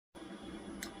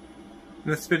In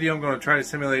this video I'm going to try to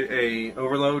simulate a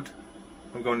overload.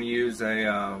 I'm going to use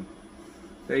the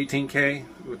 18K,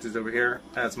 which is over here,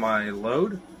 as my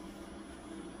load,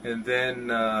 and then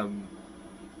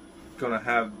going to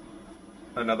have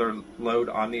another load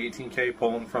on the 18K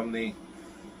pulling from the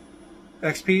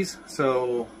XPs.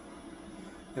 So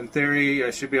in theory I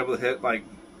should be able to hit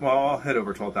I'll hit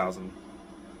over 12,000.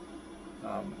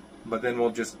 But then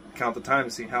we'll just count the time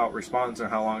to see how it responds or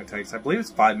how long it takes. I believe it's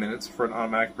 5 minutes for an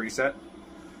automatic reset.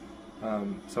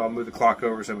 So I'll move the clock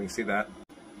over so we can see that.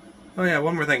 Oh yeah,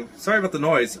 one more thing. Sorry about the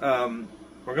noise. We're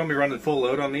going to be running full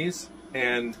load on these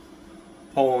and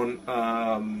pulling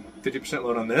 50%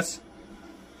 load on this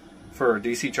for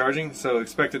DC charging, so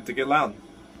expect it to get loud.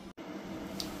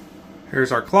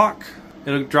 Here's our clock.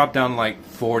 It'll drop down like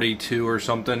 42 or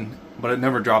something, but it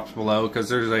never drops below because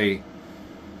there's a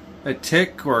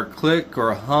tick or a click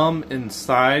or a hum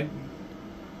inside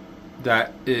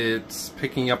that it's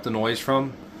picking up the noise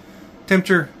from.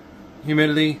 Temperature,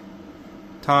 humidity,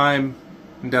 time,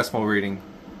 and decimal reading.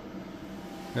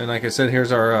 And like I said,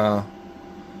 here's our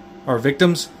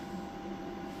victims.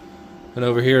 And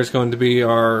over here is going to be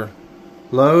our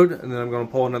load, and then I'm going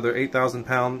to pull another 8,000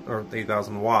 pound or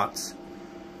 8,000 watts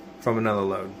from another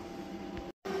load.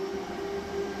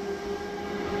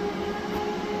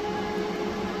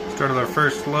 Started our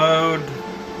first load.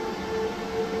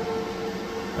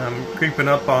 I'm creeping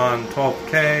up on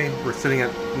 12K. We're sitting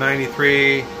at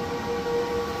 93,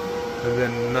 and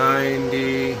then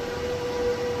 92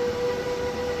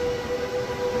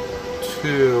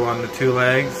 on the two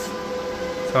legs.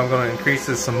 So I'm going to increase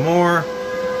this some more.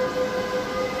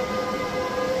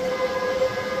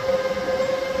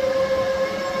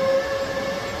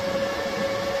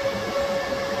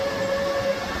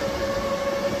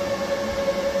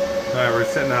 Alright, we're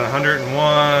sitting at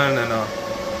 101 and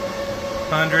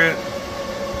 100.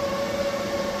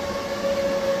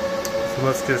 So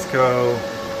let's just go.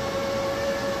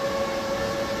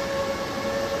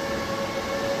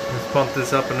 Let's bump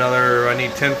this up another. I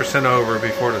need 10% over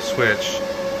before the switch.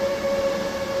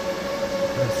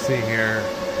 Let's see here.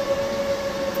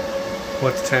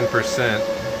 What's 10%?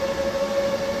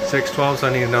 612, so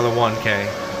I need another 1K.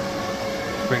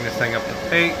 Let's bring this thing up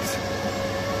to 8.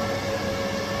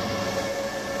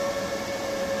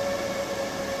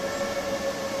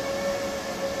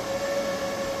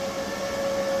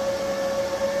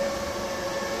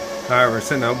 Alright, we're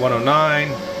sitting at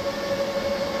 109,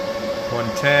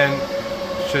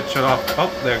 110, should shut off. Oh,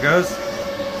 there it goes.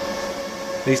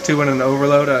 These two went in the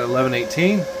overload at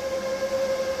 1118.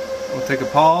 We'll take a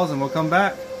pause and we'll come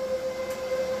back.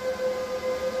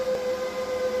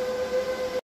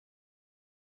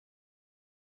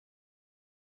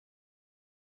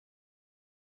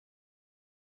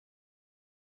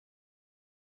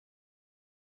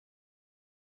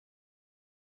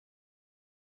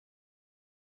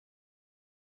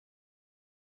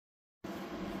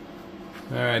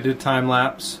 Alright, I did time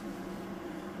lapse.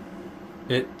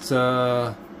 They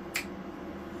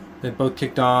both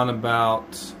kicked on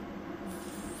about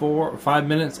 4 or 5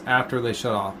 minutes after they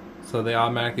shut off. So they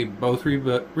automatically both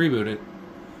rebooted,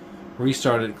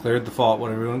 restarted, cleared the fault,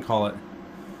 whatever you want to call it,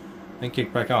 and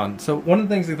kicked back on. So one of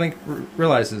the things I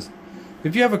realize is,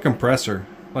 if you have a compressor,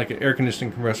 like an air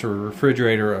conditioning compressor, a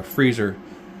refrigerator, a freezer,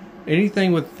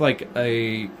 anything with like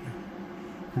a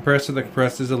compressor that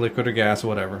compresses a liquid or gas or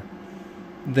whatever,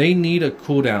 they need a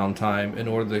cooldown time in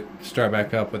order to start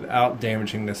back up without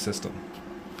damaging the system.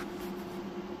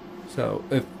 So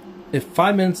if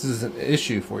 5 minutes is an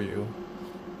issue for you,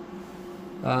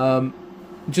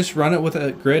 just run it with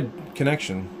a grid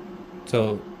connection.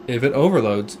 So if it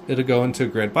overloads, it'll go into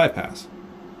grid bypass.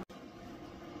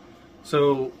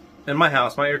 So in my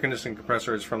house, my air conditioning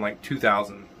compressor is from like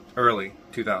 2000, early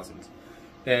 2000s.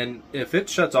 And if it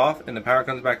shuts off and the power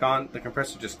comes back on, the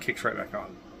compressor just kicks right back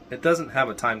on. It doesn't have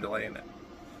a time delay in it.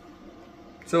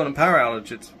 So in a power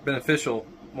outage, it's beneficial.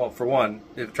 Well, for one,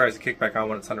 if it tries to kick back on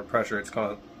when it's under pressure, it's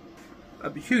going to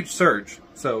a huge surge.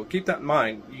 So keep that in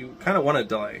mind. You kind of want a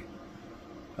delay.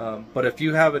 But if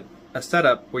you have a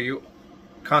setup where you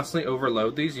constantly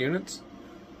overload these units,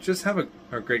 just have a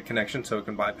grid connection so it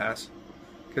can bypass.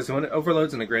 Because when it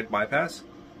overloads in a grid bypass,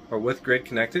 or with grid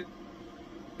connected,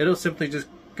 it'll simply just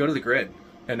go to the grid.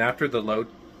 And after the load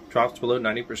drops below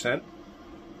 90%,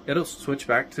 it'll switch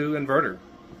back to inverter.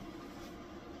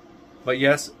 But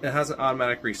yes, it has an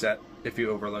automatic reset if you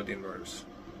overload the inverters.